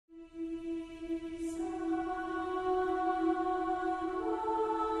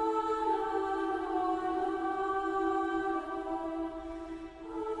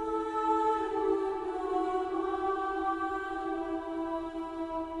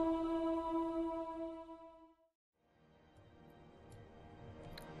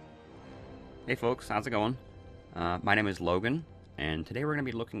Hey folks, how's it going? My name is Logan, and today we're going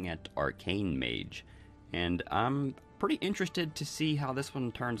to be looking at Arcane Mage. And I'm pretty interested to see how this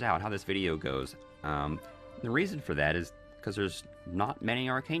one turns out, how this video goes. The reason for that is because there's not many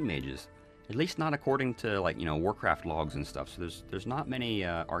Arcane Mages. At least not according to, Warcraft logs and stuff. So there's not many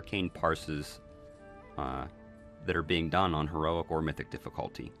Arcane parses that are being done on Heroic or Mythic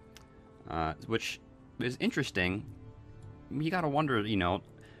difficulty. Which is interesting. You gotta wonder,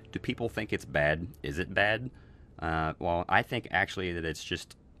 do people think it's bad? Is it bad? Well, I think actually that it's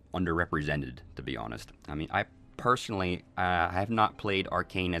just underrepresented, to be honest. I mean, I personally have not played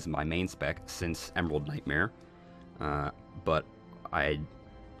Arcane as my main spec since Emerald Nightmare, but I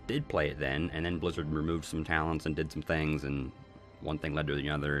did play it then, and then Blizzard removed some talents and did some things, and one thing led to the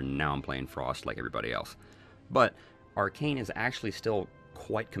other, and now I'm playing Frost like everybody else. But Arcane is actually still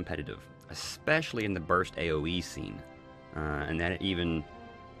quite competitive, especially in the burst AoE scene, and that even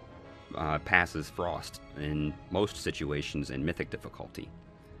passes Frost in most situations in Mythic difficulty.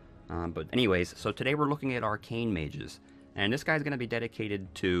 But anyways, so today we're looking at Arcane Mages, and this guy's going to be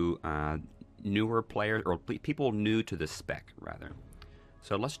dedicated to newer players, or people new to the spec, rather.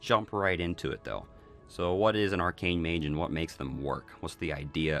 So let's jump right into it, though. So what is an Arcane Mage and what makes them work? What's the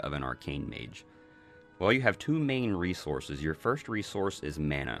idea of an Arcane Mage? Well, you have two main resources. Your first resource is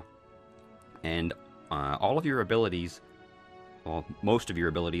mana, and all of your abilities, well, most of your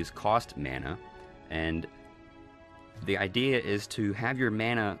abilities cost mana, and the idea is to have your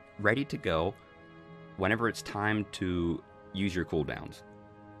mana ready to go whenever it's time to use your cooldowns.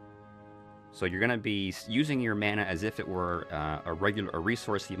 So you're going to be using your mana as if it were a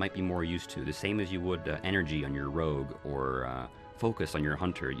resource you might be more used to, the same as you would energy on your rogue or focus on your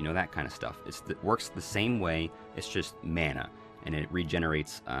hunter, that kind of stuff. It works the same way, it's just mana, and it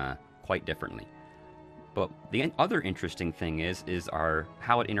regenerates quite differently. But the other interesting thing is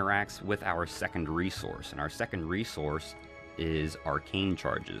how it interacts with our second resource. And our second resource is arcane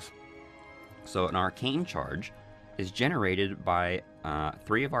charges. So an arcane charge is generated by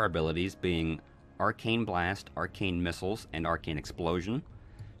three of our abilities, being Arcane Blast, Arcane Missiles, and Arcane Explosion.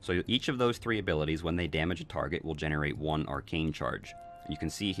 So each of those three abilities, when they damage a target, will generate one arcane charge. You can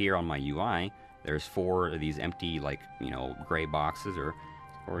see here on my UI, there's 4 of these empty, gray boxes or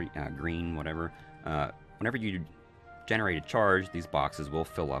green, whatever. Whenever you generate a charge, these boxes will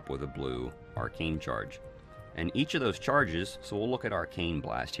fill up with a blue arcane charge. And each of those charges, so we'll look at Arcane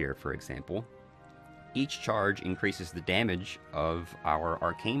Blast here, for example. Each charge increases the damage of our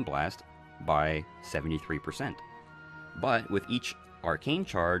Arcane Blast by 73%. But with each arcane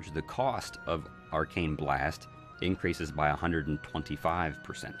charge, the cost of Arcane Blast increases by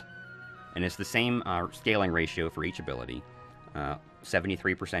 125%. And it's the same scaling ratio for each ability.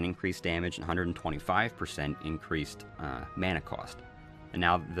 73% increased damage and 125% increased mana cost. And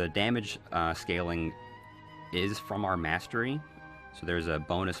now the damage scaling is from our mastery, so there's a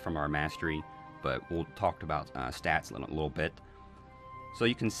bonus from our mastery, but we'll talk about stats in a little bit. So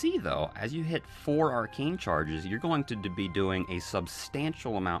you can see, though, as you hit 4 arcane charges, you're going to be doing a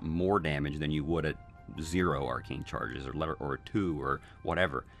substantial amount more damage than you would at 0 arcane charges, or 2, or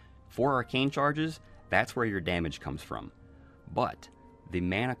whatever. 4 arcane charges, that's where your damage comes from. But the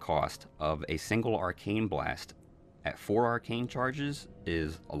mana cost of a single arcane blast at 4 arcane charges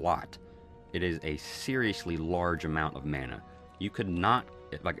is a lot. It is a seriously large amount of mana. You could not,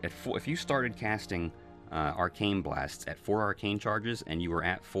 if you started casting arcane blasts at 4 arcane charges and you were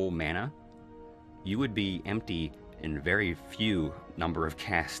at full mana, you would be empty in very few number of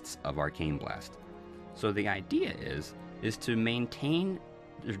casts of arcane blast. So the idea is to maintain,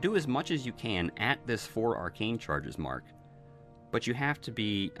 do as much as you can at this 4 arcane charges mark. But you have to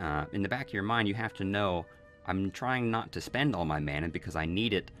be, in the back of your mind, you have to know, I'm trying not to spend all my mana because I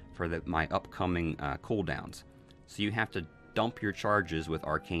need it for my upcoming cooldowns. So you have to dump your charges with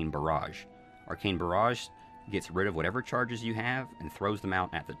Arcane Barrage. Arcane Barrage gets rid of whatever charges you have and throws them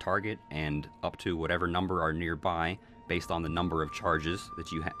out at the target and up to whatever number are nearby based on the number of charges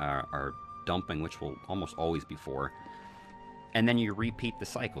that you are dumping, which will almost always be 4. And then you repeat the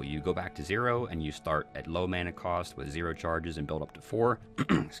cycle. You go back to 0, and you start at low mana cost with 0 charges and build up to 4.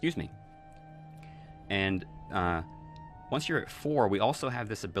 Excuse me. And once you're at 4, we also have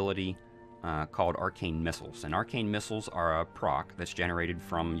this ability called Arcane Missiles. And Arcane Missiles are a proc that's generated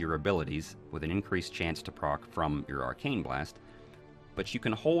from your abilities with an increased chance to proc from your Arcane Blast. But you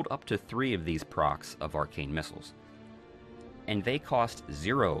can hold up to 3 of these procs of Arcane Missiles. And they cost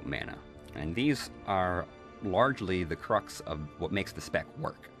 0 mana. And these are largely the crux of what makes the spec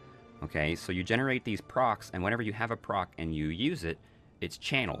work. Okay, so you generate these procs, and whenever you have a proc and you use it, it's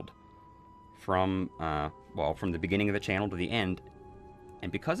channeled from the beginning of the channel to the end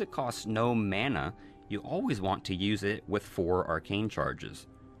And because it costs no mana, you always want to use it with 4 arcane charges,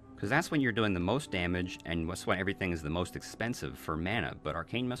 because that's when you're doing the most damage, and that's when everything is the most expensive for mana, but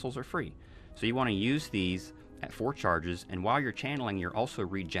arcane missiles are free. So you want to use these at 4 charges, and while you're channeling, you're also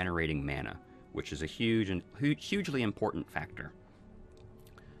regenerating mana, which is a hugely important factor.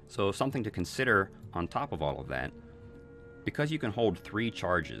 So something to consider on top of all of that, because you can hold 3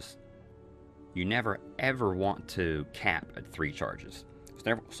 charges, you never ever want to cap at 3 charges.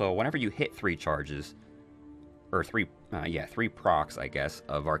 So whenever you hit 3 charges, or 3 procs, I guess,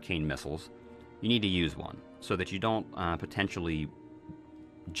 of arcane missiles, you need to use one, so that you don't potentially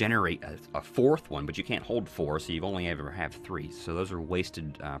generate a 4th one, but you can't hold 4, so you've only ever have 3. So those are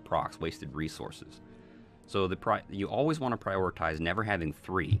wasted procs, wasted resources. So you always want to prioritize never having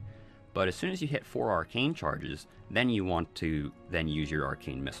 3, but as soon as you hit 4 arcane charges, then you want to then use your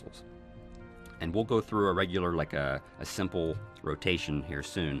arcane missiles. And we'll go through a regular, like a simple rotation here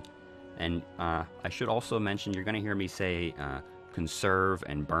soon. And I should also mention, you're going to hear me say conserve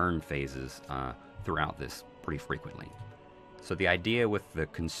and burn phases throughout this pretty frequently. So the idea with the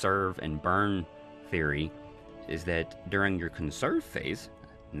conserve and burn theory is that during your conserve phase,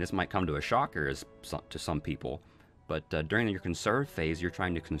 and this might come to a shocker to some people, but during your conserve phase, you're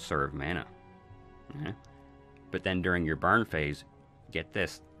trying to conserve mana. Okay? But then during your burn phase, get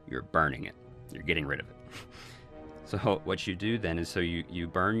this, you're burning it. You're getting rid of it. So what you do then is, so you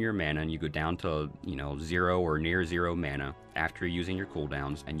burn your mana and you go down to 0 or near 0 mana after using your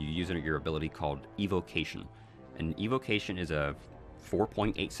cooldowns, and you use your ability called Evocation. And Evocation is a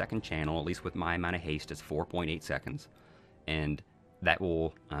 4.8 second channel, at least with my amount of haste, it's 4.8 seconds. And that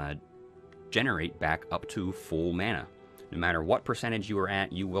will generate back up to full mana. No matter what percentage you are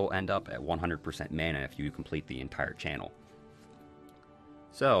at, you will end up at 100% mana if you complete the entire channel.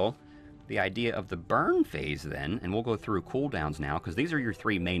 So the idea of the burn phase then, and we'll go through cooldowns now, because these are your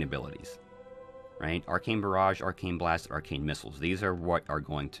 3 main abilities, right? Arcane Barrage, Arcane Blast, Arcane Missiles. These are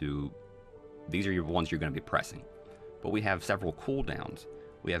your ones you're going to be pressing. But we have several cooldowns.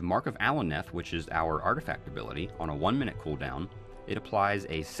 We have Mark of Alaneth, which is our artifact ability. On a 1-minute cooldown, it applies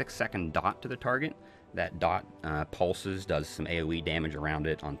a 6-second dot to the target. That dot pulses, does some AoE damage around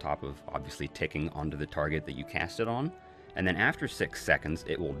it, on top of obviously ticking onto the target that you cast it on. And then after 6 seconds,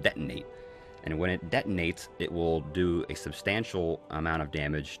 it will detonate. And when it detonates, it will do a substantial amount of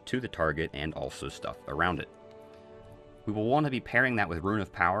damage to the target and also stuff around it. We will want to be pairing that with Rune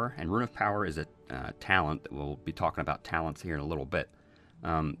of Power, and Rune of Power is a talent that we'll be talking about talents here in a little bit.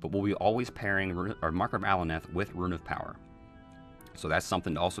 But we'll be always pairing our Mark of Alaneth with Rune of Power. So that's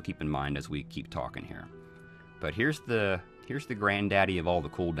something to also keep in mind as we keep talking here. But here's the granddaddy of all the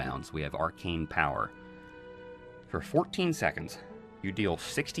cooldowns. We have Arcane Power. For 14 seconds, you deal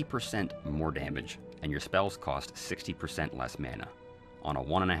 60% more damage, and your spells cost 60% less mana on a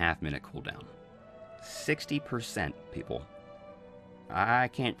 1.5-minute cooldown. 60%, people. I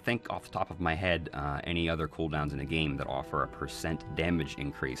can't think off the top of my head any other cooldowns in the game that offer a percent damage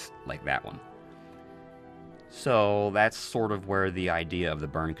increase like that one. So that's sort of where the idea of the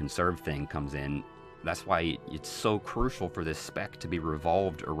burn conserve thing comes in. That's why it's so crucial for this spec to be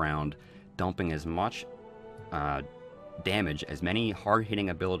revolved around dumping as much damage, as many hard-hitting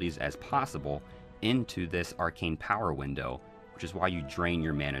abilities as possible into this arcane power window, which is why you drain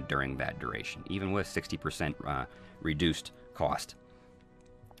your mana during that duration, even with 60% reduced cost.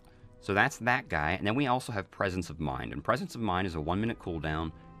 So that's that guy, and then we also have Presence of Mind, and Presence of Mind is a 1-minute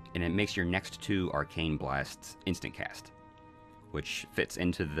cooldown, and it makes your next 2 Arcane Blasts instant cast, which fits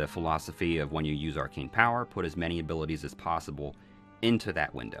into the philosophy of when you use Arcane Power, put as many abilities as possible into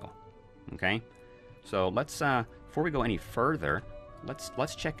that window. Okay? So let's, before we go any further,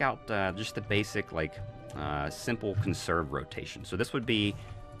 let's check out just the basic, simple conserve rotation. So this would be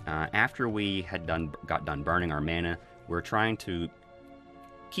after we had got done burning our mana, we're trying to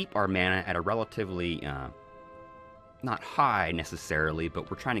keep our mana at a relatively, not high necessarily, but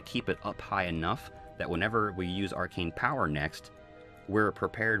we're trying to keep it up high enough that whenever we use Arcane Power next, we're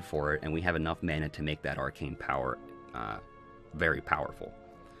prepared for it and we have enough mana to make that Arcane Power very powerful.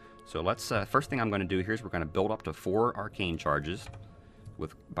 So let's, first thing I'm going to do here is we're going to build up to 4 Arcane charges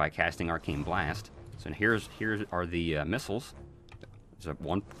by casting Arcane Blast. So here are the missiles. There's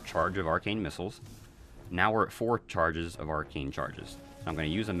 1 charge of Arcane Missiles. Now we're at 4 charges of Arcane charges. So I'm going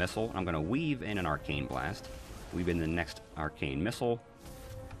to use a missile, and I'm going to weave in an Arcane Blast. Weave in the next Arcane Missile.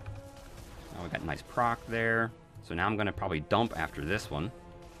 Now we got a nice proc there. So now I'm going to probably dump after this one.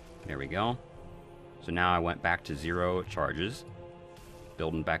 There we go. So now I went back to 0 charges.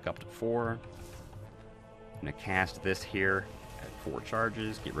 Building back up to 4. I'm going to cast this here at 4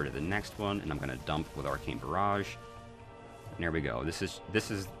 charges, get rid of the next one, and I'm going to dump with Arcane Barrage. there we go. This is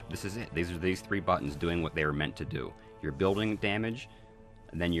it. These are these 3 buttons doing what they were meant to do. You're building damage,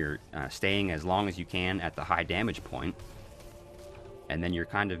 and then you're staying as long as you can at the high damage point, and then you're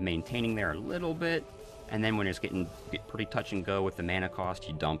kind of maintaining there a little bit, and then when it's get pretty touch and go with the mana cost,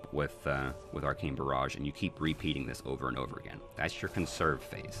 you dump with Arcane Barrage, and you keep repeating this over and over again. That's your conserve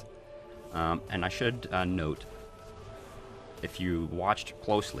phase. And I should note, if you watched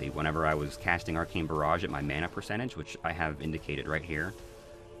closely, whenever I was casting Arcane Barrage at my mana percentage, which I have indicated right here,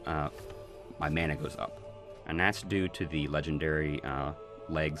 my mana goes up. And that's due to the legendary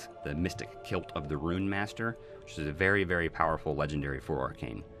legs, the Mystic Kilt of the Rune Master, which is a very, very powerful legendary for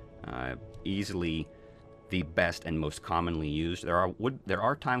Arcane. Easily the best and most commonly used. There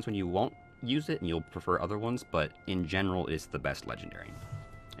are times when you won't use it and you'll prefer other ones, but in general it's the best legendary.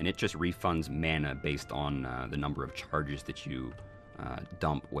 And it just refunds mana based on the number of charges that you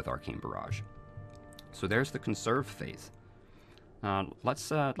dump with Arcane Barrage. So there's the conserve phase. Let's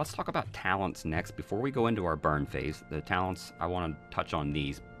talk about talents next. Before we go into our burn phase, the talents, I want to touch on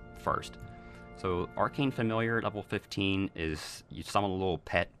these first. So Arcane Familiar, level 15, is you summon a little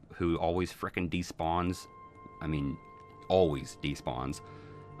pet who always frickin' despawns. I mean, always despawns.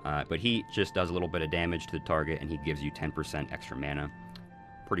 But he just does a little bit of damage to the target, and he gives you 10% extra mana.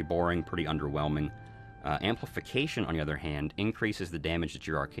 Pretty boring, pretty underwhelming. Amplification, on the other hand, increases the damage that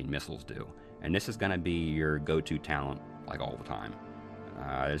your arcane missiles do. And this is going to be your go-to talent, like, all the time.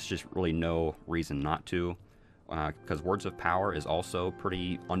 There's just really no reason not to, because Words of Power is also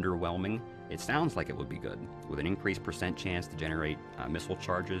pretty underwhelming. It sounds like it would be good, with an increased % chance to generate missile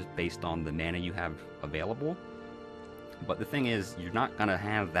charges based on the mana you have available. But the thing is, you're not going to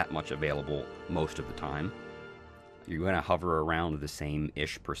have that much available most of the time. You're going to hover around the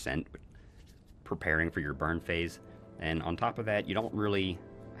same-ish % preparing for your burn phase. And on top of that, you don't really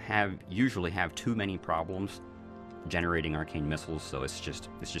usually have too many problems generating arcane missiles, so it's just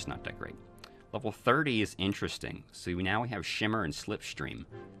not that great. Level 30 is interesting. So now we have Shimmer and Slipstream.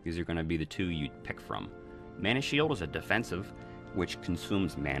 These are going to be the 2 you'd pick from. Mana Shield is a defensive, which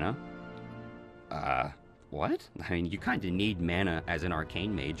consumes mana. What? I mean, you kind of need mana as an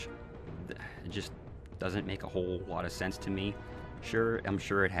Arcane Mage. It just doesn't make a whole lot of sense to me. Sure, I'm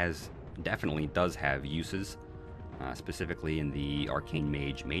sure it definitely does have uses, specifically in the Arcane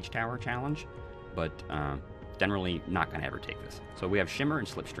Mage Mage Tower challenge, but generally not going to ever take this. So we have Shimmer and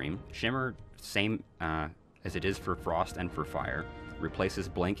Slipstream. Shimmer, same as it is for Frost and for Fire, replaces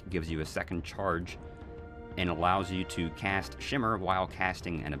Blink, gives you a second charge, and allows you to cast Shimmer while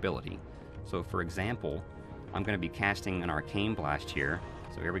casting an ability. So for example, I'm going to be casting an Arcane Blast here.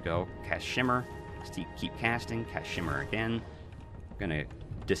 So here we go, cast Shimmer, keep casting, cast Shimmer again. I'm going to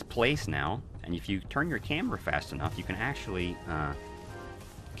displace now, and if you turn your camera fast enough, you can actually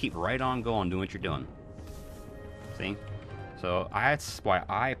keep right on going, doing what you're doing. See? So that's why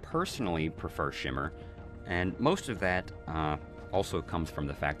I personally prefer Shimmer, and most of that also comes from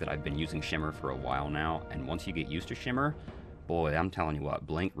the fact that I've been using Shimmer for a while now, and once you get used to Shimmer, boy, I'm telling you what,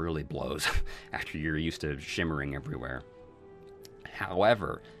 Blink really blows after you're used to shimmering everywhere.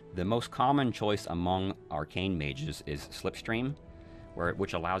 However, the most common choice among Arcane Mages is Slipstream,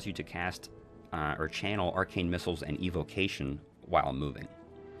 which allows you to cast or channel Arcane Missiles and Evocation while moving.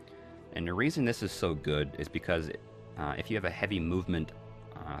 And the reason this is so good is because if you have a heavy movement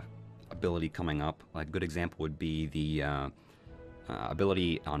ability coming up, a good example would be the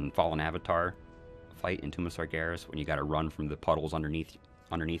ability on Fallen Avatar fight in Tomb of Sargeras, when you got to run from the puddles underneath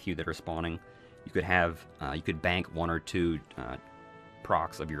you that are spawning. You could bank 1 or 2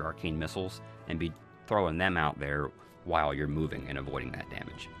 procs of your arcane missiles and be throwing them out there while you're moving and avoiding that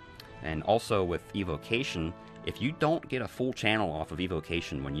damage. And also with Evocation, if you don't get a full channel off of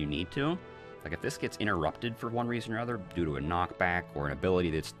Evocation when you need to, like if this gets interrupted for one reason or other due to a knockback or an ability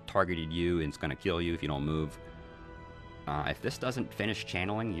that's targeted you and it's going to kill you if you don't move, if this doesn't finish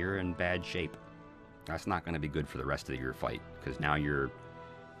channeling, you're in bad shape. That's not going to be good for the rest of your fight, because now you're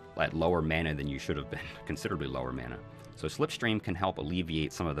at lower mana than you should have been, considerably lower mana. So Slipstream can help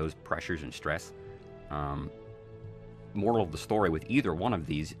alleviate some of those pressures and stress. Moral of the story with either one of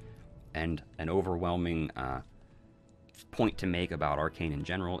these, and an overwhelming point to make about Arcane in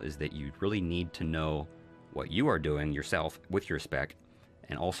general, is that you really need to know what you are doing yourself with your spec,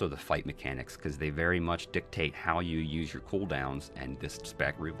 and also the fight mechanics, because they very much dictate how you use your cooldowns, and this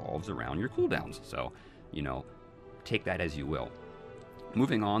spec revolves around your cooldowns. So, take that as you will.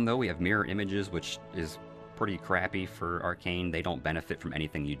 Moving on, though, we have Mirror Images, which is pretty crappy for Arcane. They don't benefit from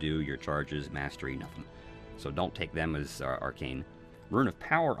anything you do, your charges, mastery, nothing. So don't take them as Arcane. Rune of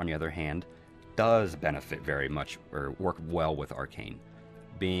Power, on the other hand, does benefit very much, or work well with Arcane.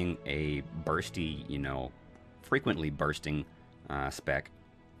 Being a bursty, frequently bursting spec,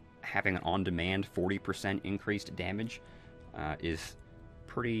 having an on-demand 40% increased damage is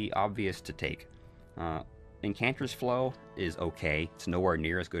pretty obvious to take. Enchantress Flow is okay. It's nowhere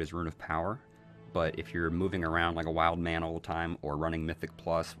near as good as Rune of Power, but if you're moving around like a wild man all the time, or running Mythic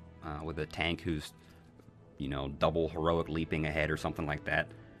Plus with a tank who's, you know, double heroic leaping ahead or something like that,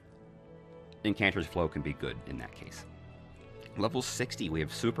 Enchantress Flow can be good in that case. Level 60, we have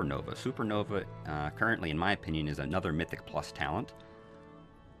Supernova. Supernova, currently, in my opinion, is another Mythic Plus talent.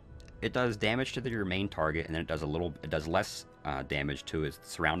 It does damage to your main target, and then it does less damage to its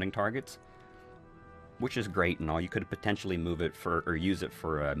surrounding targets, which is great and all. You could potentially move it for, or use it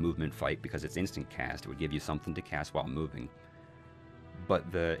for a movement fight because it's instant cast. It would give you something to cast while moving. But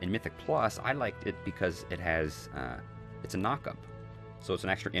in Mythic Plus, I liked it because it has, it's a knockup, so it's an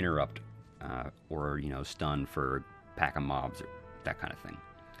extra interrupt, or, you know, stun for a pack of mobs or that kind of thing.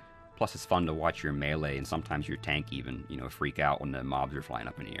 Plus, it's fun to watch your melee and sometimes your tank even, you know, freak out when the mobs are flying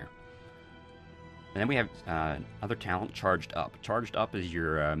up in the air. And then we have other talent, Charged Up. Charged Up is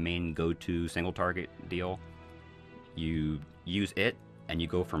your main go-to single target deal. You use it, and you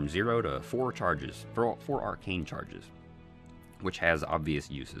go from 0 to 4 charges, 4 arcane charges, which has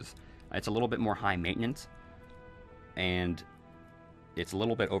obvious uses. It's a little bit more high maintenance, and it's a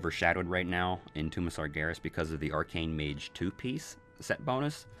little bit overshadowed right now in Tomb of Sargeras because of the Arcane Mage 2-piece set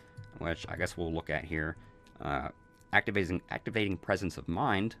bonus, which I guess we'll look at here. Activating Presence of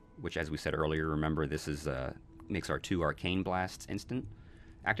Mind, which, as we said earlier, remember this is makes our 2 Arcane Blasts instant.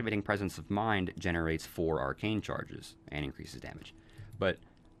 Activating Presence of Mind generates 4 Arcane charges and increases damage. But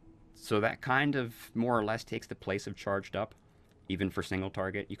so that kind of more or less takes the place of Charged Up, even for single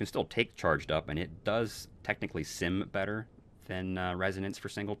target. You can still take Charged Up, and it does technically sim better than Resonance for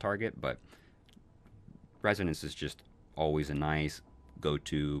single target, but Resonance is just always a nice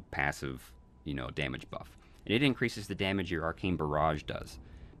go-to passive, you know, damage buff. And it increases the damage your Arcane Barrage does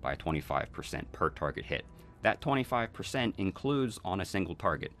by 25% per target hit. That 25% includes on a single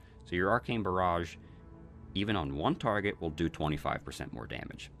target. So your Arcane Barrage, even on one target, will do 25% more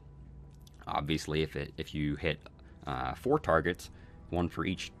damage. Obviously, if you hit 4 targets, one for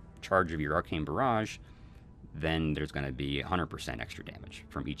each charge of your Arcane Barrage, then there's going to be 100% extra damage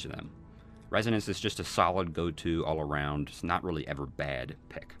from each of them. Resonance is just a solid go-to all around. It's not really ever bad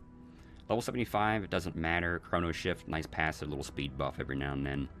pick. Level 75, it doesn't matter. Chrono Shift, nice passive little speed buff every now and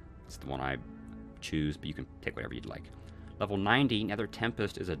then. It's the one I choose, but you can pick whatever you'd like. Level 90, Nether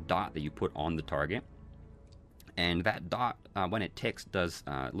Tempest is a dot that you put on the target. And that dot, when it ticks, does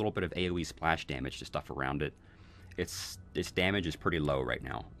a little bit of AoE splash damage to stuff around it. Its damage is pretty low right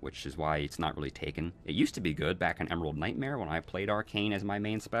now, which is why it's not really taken. It used to be good back in Emerald Nightmare when I played Arcane as my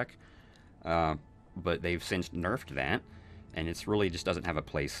main spec. But they've since nerfed that, and it's really just doesn't have a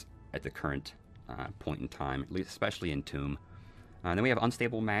place at the current point in time, at least especially in Tomb. Then we have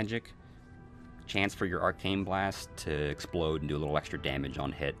Unstable Magic, chance for your Arcane Blast to explode and do a little extra damage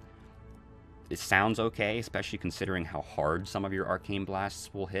on hit. It sounds okay, especially considering how hard some of your Arcane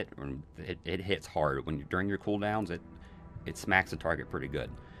Blasts will hit. It hits hard. During your cooldowns, it smacks the target pretty good.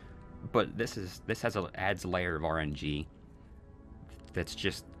 But this adds a layer of RNG that's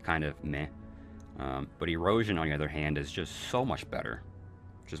just kind of meh. But Erosion, on the other hand, is just so much better,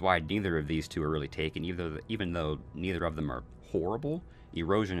 which is why neither of these two are really taken. Even though neither of them are horrible,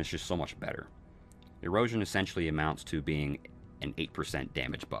 Erosion is just so much better. Erosion essentially amounts to being an 8%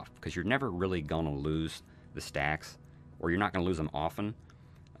 damage buff, because you're never really going to lose the stacks, or you're not going to lose them often.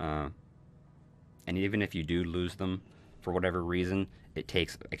 And even if you do lose them, for whatever reason, it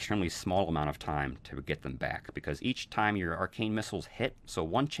takes an extremely small amount of time to get them back, because each time your Arcane Missiles hit, so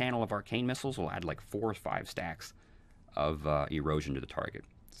one channel of Arcane Missiles will add like 4 or 5 stacks of Erosion to the target.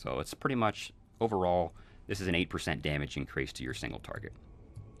 So it's pretty much, overall, this is an 8% damage increase to your single target.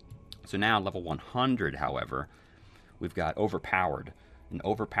 So now, level 100, however, we've got Overpowered. And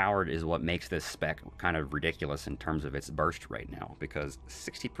Overpowered is what makes this spec kind of ridiculous in terms of its burst right now, because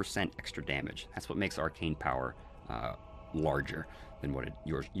 60% extra damage. That's what makes Arcane Power larger than what it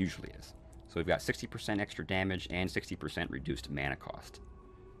usually is. So we've got 60% extra damage and 60% reduced mana cost.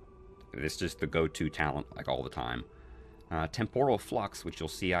 It's just the go-to talent, like, all the time. Temporal Flux, which you'll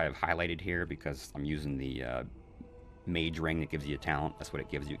see I have highlighted here because I'm using the Mage Ring that gives you a talent. That's what it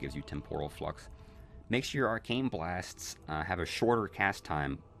gives you. It gives you Temporal Flux. Makes your Arcane Blasts have a shorter cast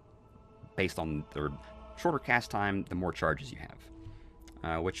time. Based on the shorter cast time, the more charges you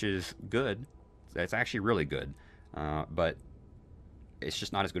have. Which is good. It's actually really good. But it's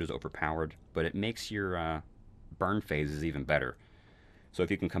just not as good as Overpowered. But it makes your burn phases even better. So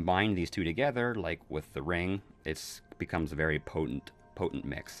if you can combine these two together, like with the ring, it becomes a very potent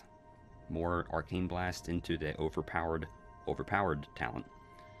mix. more Arcane Blast into the overpowered talent.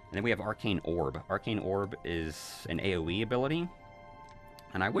 And then we have Arcane Orb. Arcane Orb is an AoE ability,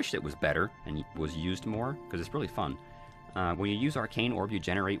 and I wish it was better and was used more, because it's really fun. When you use Arcane Orb, you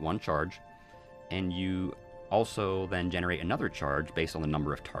generate 1 charge, and you also then generate another charge based on the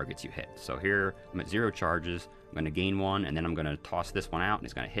number of targets you hit. So here, I'm at 0 charges, I'm going to gain 1, and then I'm going to toss this one out, and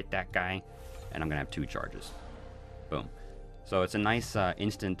it's going to hit that guy, and I'm going to have 2 charges. Boom. So it's a nice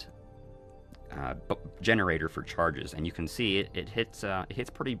instant generator for charges, and you can see it hits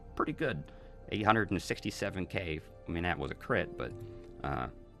pretty good. 867k. I mean, that was a crit, but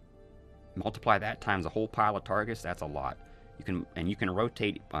multiply that times a whole pile of targets. That's a lot. You can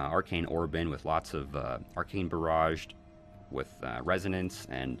rotate Arcane Orb in with lots of Arcane Barrage, with Resonance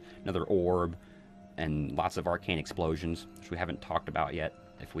and another Orb, and lots of Arcane Explosions, which we haven't talked about yet.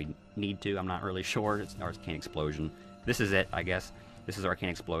 If we need to, I'm not really sure. It's an Arcane Explosion. This is it, I guess. This is Arcane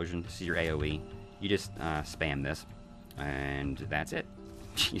Explosion. This is your AoE. You just spam this, and that's it.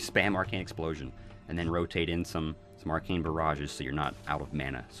 You spam Arcane Explosion, and then rotate in some Arcane Barrages so you're not out of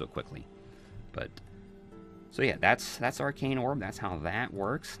mana so quickly. But so yeah, that's Arcane Orb. That's how that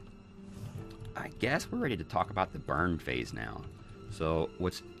works. I guess we're ready to talk about the burn phase now. So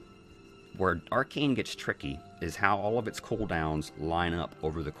where Arcane gets tricky is how all of its cooldowns line up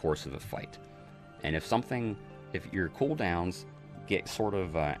over the course of a fight. And if your cooldowns get sort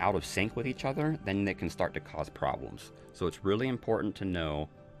of out of sync with each other, then they can start to cause problems. So it's really important to know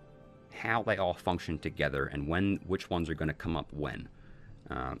how they all function together and which ones are going to come up when.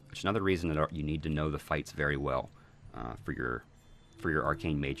 It's another reason that you need to know the fights very well for your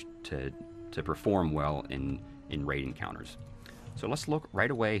Arcane Mage to perform well in raid encounters. So let's look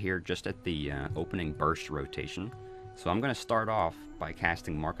right away here just at the opening burst rotation. So I'm going to start off by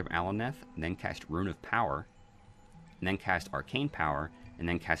casting Mark of Alaneth, and then cast Rune of Power, and then cast Arcane Power, and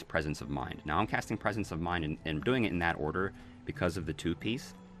then cast Presence of Mind. Now I'm casting Presence of Mind, and I'm doing it in that order because of the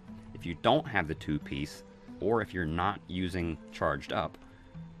 2-piece. If you don't have the 2-piece, or if you're not using Charged Up,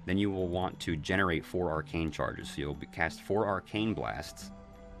 then you will want to generate 4 Arcane charges. So you'll cast 4 Arcane Blasts,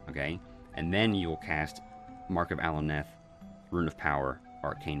 okay? And then you'll cast Mark of Alaneth, Rune of Power,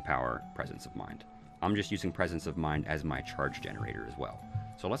 Arcane Power, Presence of Mind. I'm just using Presence of Mind as my charge generator as well.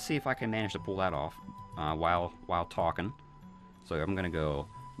 So let's see if I can manage to pull that off while talking. So I'm going to go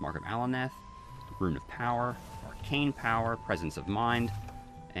Mark of Alaneth, Rune of Power, Arcane Power, Presence of Mind,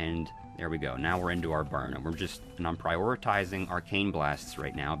 and there we go. Now we're into our burn, and I'm prioritizing Arcane Blasts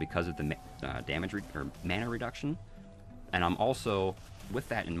right now because of the damage or mana reduction. And I'm also, with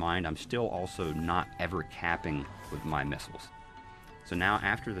that in mind, I'm still also not ever capping with my missiles. So now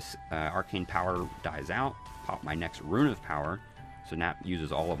after this Arcane Power dies out, pop my next Rune of Power. So now it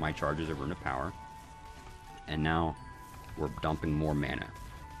uses all of my charges of Rune of Power. And now we're dumping more mana.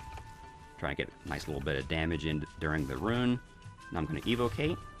 Trying to get a nice little bit of damage in during the rune. Now I'm going to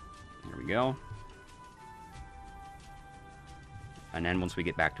evocate. There we go. And then once we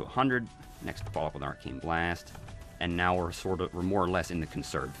get back to 100, next follow up with Arcane Blast. And now we're more or less in the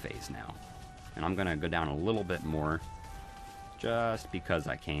conserve phase now. And I'm going to go down a little bit more, just because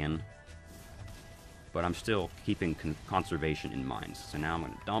I can. But I'm still keeping conservation in mind. So now I'm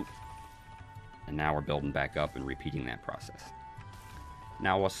going to dump. And now we're building back up and repeating that process.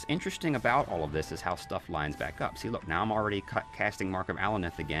 Now what's interesting about all of this is how stuff lines back up. See, look, now I'm already casting Mark of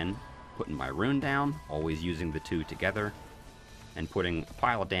Alaneth again, putting my rune down, always using the 2 together, and putting a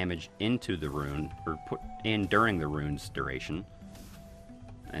pile of damage into the rune, or put in during the rune's duration,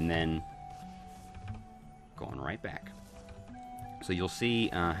 and then going right back. So you'll see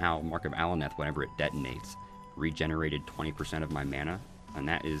how Mark of Alaneth, whenever it detonates, regenerated 20% of my mana, and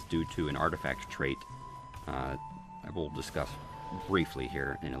that is due to an artifact trait I will discuss briefly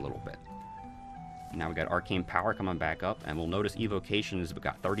here in a little bit. Now we got Arcane Power coming back up, and we'll notice Evocation has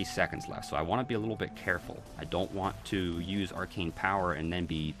got 30 seconds left, so I want to be a little bit careful. I don't want to use Arcane Power and then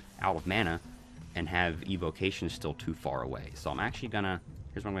be out of mana and have Evocation still too far away. So I'm actually gonna,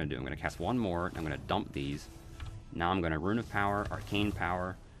 here's what I'm gonna do. I'm gonna cast one more, and I'm gonna dump these. Now I'm gonna Rune of Power, Arcane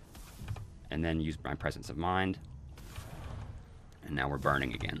Power, and then use my Presence of Mind. And now we're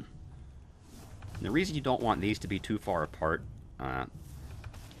burning again. And the reason you don't want these to be too far apart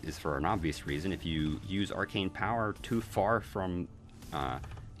is for an obvious reason. If you use Arcane Power too far from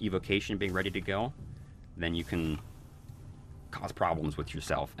Evocation being ready to go, then you can cause problems with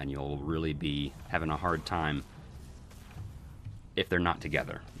yourself, and you'll really be having a hard time if they're not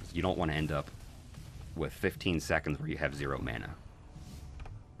together. You don't want to end up with 15 seconds where you have 0 mana.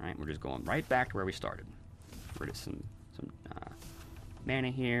 Alright, we're just going right back to where we started. Rid of some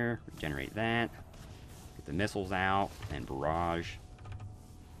mana here, regenerate that, get the missiles out, and barrage.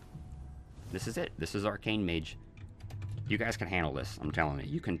 This is it. This is Arcane Mage. You guys can handle this, I'm telling you.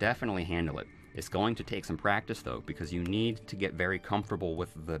 You can definitely handle it. It's going to take some practice, though, because you need to get very comfortable with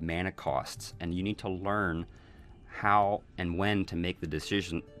the mana costs, and you need to learn how and when to make the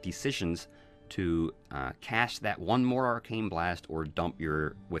decisions to cast that one more Arcane Blast or dump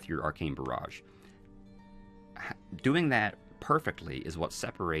with your Arcane Barrage. Doing that perfectly is what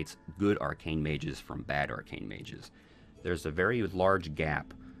separates good Arcane Mages from bad Arcane Mages. There's a very large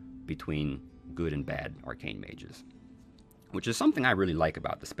gap between good and bad Arcane Mages, which is something I really like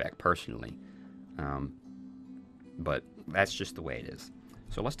about the spec personally. But that's just the way it is.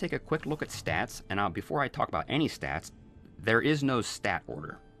 So let's take a quick look at stats, and before I talk about any stats, there is no stat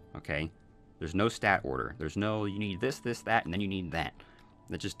order, okay? There's no stat order. There's no, you need this, this, that, and then you need that.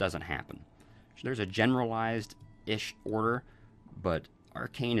 That just doesn't happen. So there's a generalized-ish order, but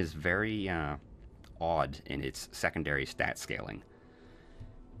Arcane is very odd in its secondary stat scaling.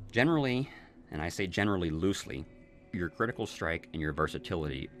 Generally, and I say generally loosely, your critical strike and your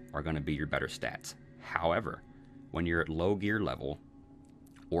versatility are going to be your better stats. However, when you're at low gear level,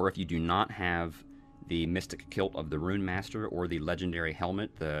 or if you do not have the Mystic Kilt of the Rune Master or the Legendary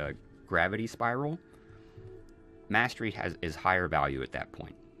Helmet, the Gravity Spiral, Mastery is higher value at that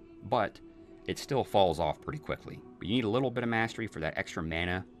point. But it still falls off pretty quickly. But you need a little bit of Mastery for that extra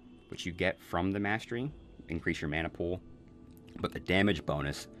mana, which you get from the Mastery, increase your mana pool. But the damage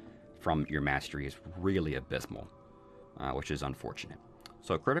bonus from your Mastery is really abysmal, which is unfortunate.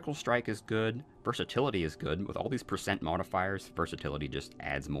 So critical strike is good, versatility is good. With all these percent modifiers, versatility just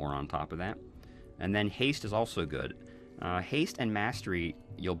adds more on top of that. And then haste is also good. Haste and mastery,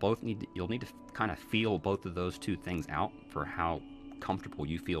 you'll need to kind of feel both of those two things out for how comfortable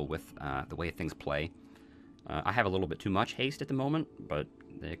you feel with the way things play. I have a little bit too much haste at the moment, but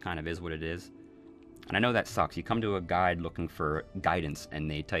it kind of is what it is. And I know that sucks. You come to a guide looking for guidance, and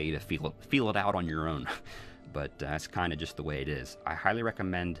they tell you to feel it out on your own. But that's kind of just the way it is. I highly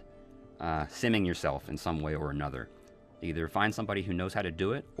recommend simming yourself in some way or another. Either find somebody who knows how to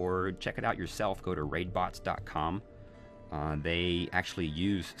do it, or check it out yourself. Go to raidbots.com. They actually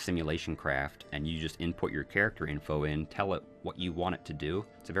use Simulation Craft, and you just input your character info in, tell it what you want it to do.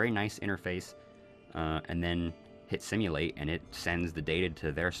 It's a very nice interface, and then hit simulate, and it sends the data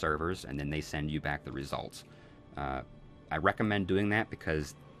to their servers, and then they send you back the results. I recommend doing that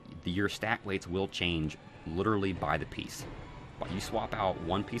because your stat weights will change literally by the piece. But you swap out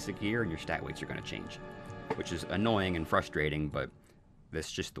one piece of gear and your stat weights are going to change, which is annoying and frustrating, but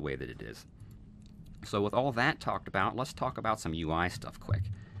that's just the way that it is. So with all that talked about, let's talk about some UI stuff quick.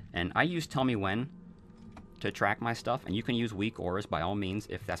 And I use Tell Me When to track my stuff, and you can use weak auras by all means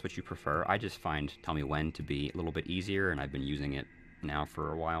if that's what you prefer. I just find Tell Me When to be a little bit easier, and I've been using it now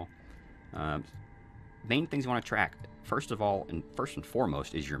for a while. Main things you want to track, first of all, and first and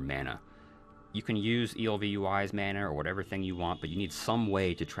foremost, is your mana. You can use ELVUI's mana or whatever thing you want, but you need some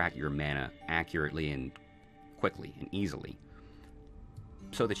way to track your mana accurately and quickly and easily,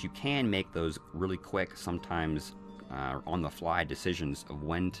 so that you can make those really quick, sometimes on-the-fly decisions of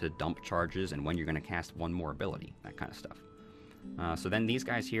when to dump charges and when you're going to cast one more ability, that kind of stuff. So then these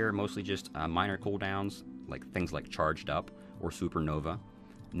guys here are mostly just minor cooldowns, like things like Charged Up or Supernova.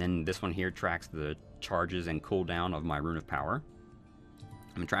 And then this one here tracks the charges and cooldown of my Rune of Power.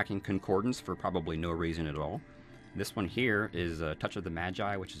 I'm tracking Concordance for probably no reason at all. This one here is Touch of the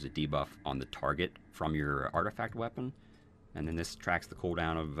Magi, which is a debuff on the target from your artifact weapon. And then this tracks the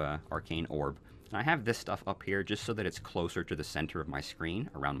cooldown of Arcane Orb. And I have this stuff up here just so that it's closer to the center of my screen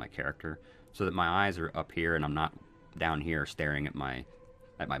around my character, so that my eyes are up here and I'm not down here staring at my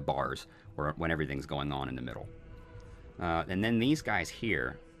bars or when everything's going on in the middle. And then these guys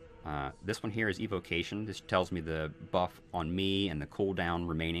here, this one here is Evocation. This tells me the buff on me and the cooldown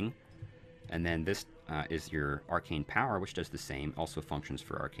remaining. And then this is your Arcane Power, which does the same, also functions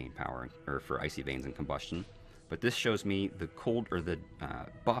for Arcane Power, or for Icy Veins and Combustion. But this shows me the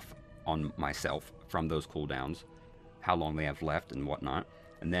buff on myself from those cooldowns, how long they have left and whatnot.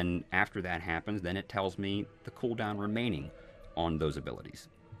 And then after that happens, then it tells me the cooldown remaining on those abilities.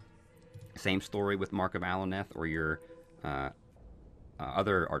 Same story with Mark of Alaneth or your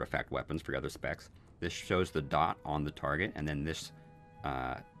other artifact weapons for your other specs. This shows the dot on the target, and then this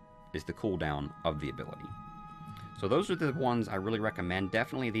is the cooldown of the ability. So those are the ones I really recommend.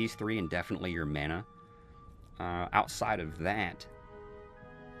 Definitely these three, and definitely your mana. Outside of that,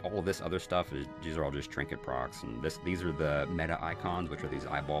 all of this other stuff, these are all just trinket procs, and these are the meta icons, which are these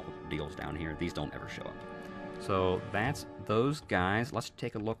eyeball deals down here. These don't ever show up. So that's those guys. Let's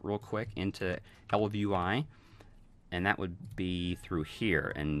take a look real quick into LVUI, and that would be through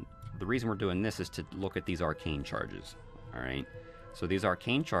here. And the reason we're doing this is to look at these arcane charges. All right. So these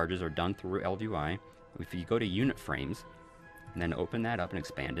arcane charges are done through LVI. If you go to unit frames, and then open that up and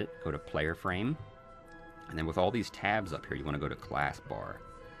expand it, go to player frame, and then with all these tabs up here, you want to go to class bar.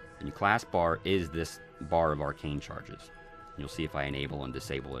 And your class bar is this bar of arcane charges. You'll see if I enable and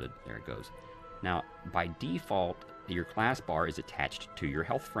disable it, there it goes. Now, by default, your class bar is attached to your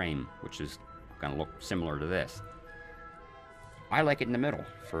health frame, which is going to look similar to this. I like it in the middle,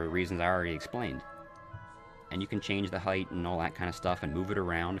 for reasons I already explained. And you can change the height and all that kind of stuff and move it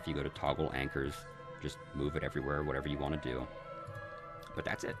around. If you go to toggle anchors, just move it everywhere, whatever you want to do. But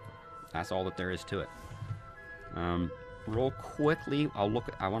that's it. That's all that there is to it. Real quickly, I want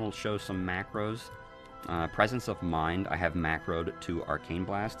to show some macros. Presence of Mind, I have macroed to Arcane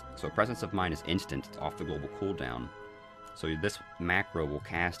Blast. So Presence of Mind is instant, it's off the global cooldown. So this macro will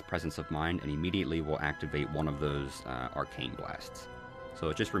cast Presence of Mind and immediately will activate one of those Arcane Blasts. So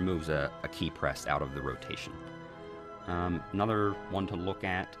it just removes a key press out of the rotation. Another one to look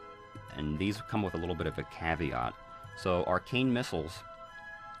at, and these come with a little bit of a caveat. So Arcane Missiles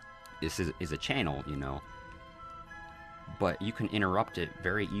is a channel, you know, but you can interrupt it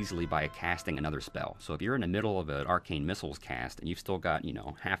very easily by casting another spell. So if you're in the middle of an Arcane Missiles cast and you've still got, you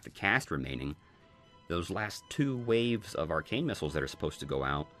know, half the cast remaining, those last 2 waves of Arcane Missiles that are supposed to go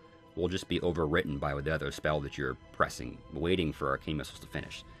out will just be overwritten by the other spell that you're pressing, waiting for Arcane Missiles to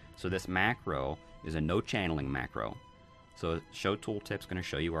finish. So this macro is a no channeling macro. So show tooltip's going to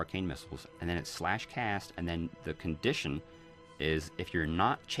show you Arcane Missiles, and then it's /cast, and then the condition is if you're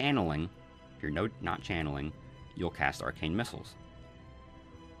not channeling, not channeling, you'll cast Arcane Missiles.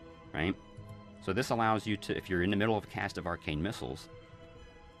 Right? So this allows you to, if you're in the middle of a cast of Arcane Missiles,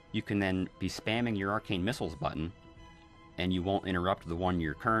 you can then be spamming your Arcane Missiles button, and you won't interrupt the one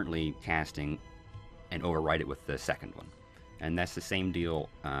you're currently casting and overwrite it with the second one. And that's the same deal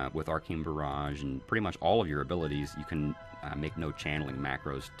with Arcane Barrage and pretty much all of your abilities. You can make no channeling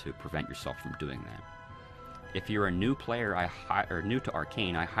macros to prevent yourself from doing that. If you're a new player or new to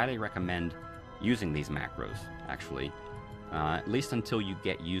Arcane, I highly recommend using these macros, actually, at least until you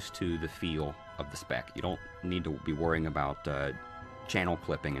get used to the feel of the spec. You don't need to be worrying about channel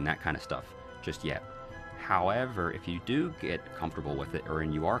clipping and that kind of stuff just yet. However, if you do get comfortable with it, or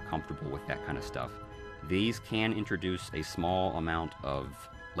you are comfortable with that kind of stuff, these can introduce a small amount of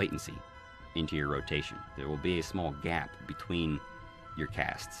latency into your rotation. There will be a small gap between your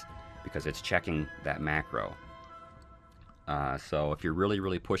casts because it's checking that macro. So if you're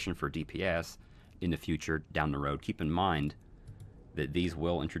really pushing for DPS in the future down the road, keep in mind that these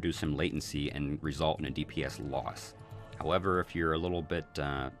will introduce some latency and result in a DPS loss. However, if you're a little bit,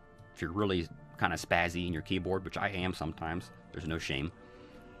 if you're really kind of spazzy in your keyboard, which I am sometimes, there's no shame,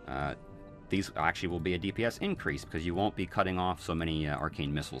 these actually will be a DPS increase because you won't be cutting off so many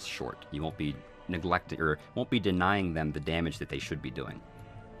Arcane Missiles short. You won't be neglecting, or won't be denying them the damage that they should be doing.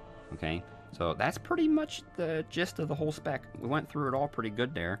 Okay, so that's pretty much the gist of the whole spec. We went through it all pretty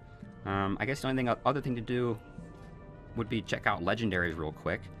good there. I guess the only other thing to do would be check out Legendaries real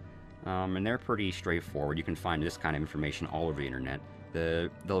quick. And they're pretty straightforward. You can find this kind of information all over the internet. The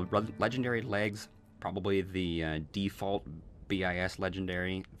Legendary Legs, probably the default BIS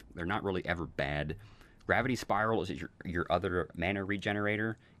Legendary. They're not really ever bad. Gravity Spiral is your other mana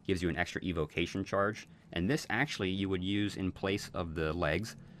regenerator. Gives you an extra evocation charge. And this actually you would use in place of the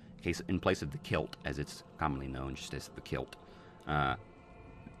legs, in place of the kilt, as it's commonly known, just as the kilt.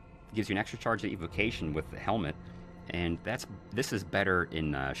 Gives you an extra charge of evocation with the helmet. And this is better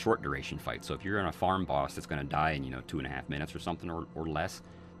in short duration fights. So if you're in a farm boss that's going to die in 2.5 minutes or something or less,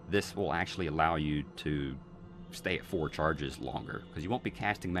 this will actually allow you to stay at 4 charges longer, because you won't be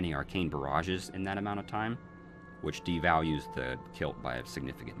casting many Arcane Barrages in that amount of time, which devalues the kilt by a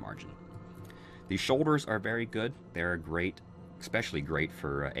significant margin. These shoulders are very good. They're great, especially great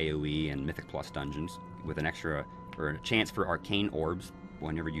for AoE and Mythic Plus dungeons, with an extra or a chance for Arcane Orbs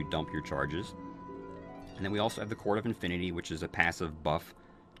whenever you dump your charges. And then we also have the Cord of Infinity, which is a passive buff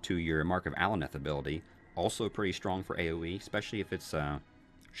to your Mark of Alaneth ability. Also pretty strong for AoE, especially if it's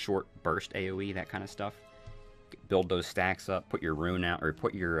short burst AoE, that kind of stuff. Build those stacks up, put your rune out, or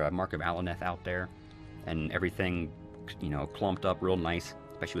put your Mark of Alaneth out there, and everything, clumped up real nice,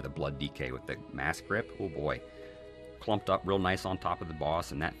 especially with the Blood DK with the Mass Grip. Oh boy. Clumped up real nice on top of the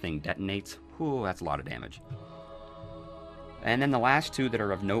boss, and that thing detonates. Whew, that's a lot of damage. And then the last two that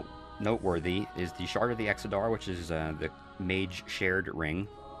are of noteworthy is the Shard of the Exodar, which is the Mage Shared Ring.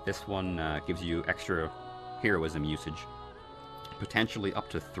 This one gives you extra heroism usage, potentially up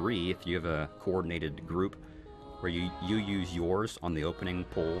to 3 if you have a coordinated group where you use yours on the opening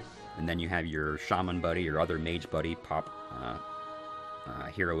pull, and then you have your shaman buddy or other mage buddy pop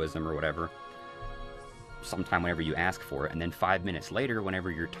heroism or whatever. sometime whenever you ask for it, and then 5 minutes later,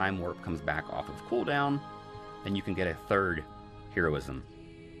 whenever your time warp comes back off of cooldown, then you can get a third heroism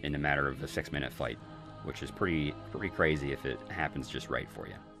in a matter of a 6-minute fight, which is pretty crazy if it happens just right for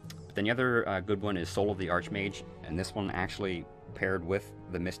you. But then the other good one is Soul of the Archmage, and this one actually paired with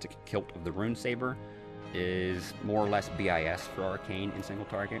the Mystic Kilt of the Rune Saber is more or less BIS for Arcane in single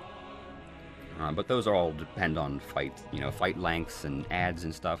target. But those all depend on fight lengths and adds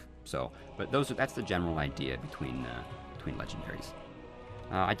and stuff. So, but that's the general idea between legendaries.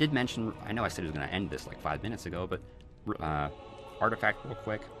 I did mention, I know I said it was going to end this like 5 minutes ago, but artifact real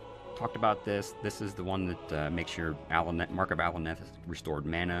quick. Talked about this. This is the one that makes your Mark of Alaneth restored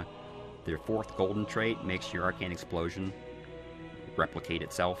mana. Their 4th golden trait makes your Arcane Explosion replicate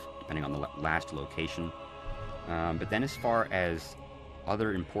itself, depending on the last location. But then as far as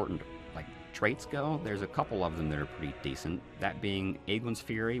other important traits go, there's a couple of them that are pretty decent. That being Aegwyn's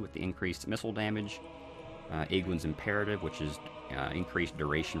Fury with the increased missile damage, Aegwyn's Imperative, which is increased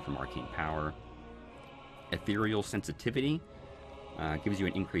duration from arcane power, Ethereal Sensitivity, gives you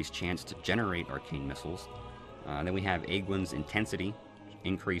an increased chance to generate arcane missiles. Then we have Aegwyn's Intensity,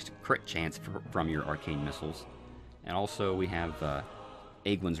 increased crit chance from your arcane missiles, and also we have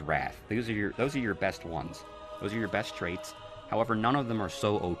Aegwyn's Wrath. Those are your best ones. Those are your best traits. However, none of them are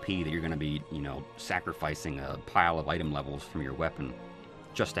so OP that you're going to be, sacrificing a pile of item levels from your weapon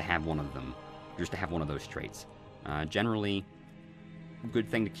just to have one of them, just to have one of those traits. Generally, good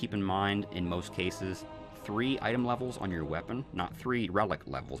thing to keep in mind in most cases, 3 item levels on your weapon, not 3 relic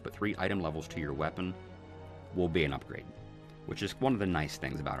levels, but 3 item levels to your weapon will be an upgrade, which is one of the nice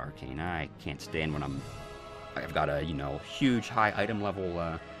things about Arcane. I can't stand when I've got a, huge high item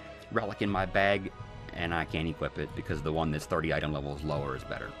level relic in my bag, and I can't equip it because the one that's 30 item levels lower is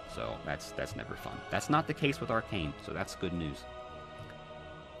better. So that's never fun. That's not the case with Arcane, so that's good news.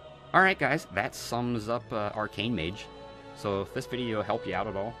 Alright guys, that sums up Arcane Mage. So if this video helped you out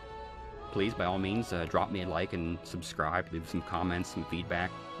at all, please by all means drop me a like and subscribe, leave some comments, some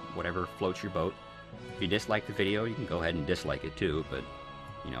feedback, whatever floats your boat. If you dislike the video, you can go ahead and dislike it too, but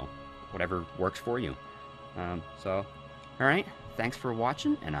whatever works for you. Alright, thanks for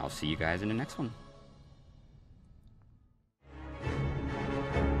watching, and I'll see you guys in the next one.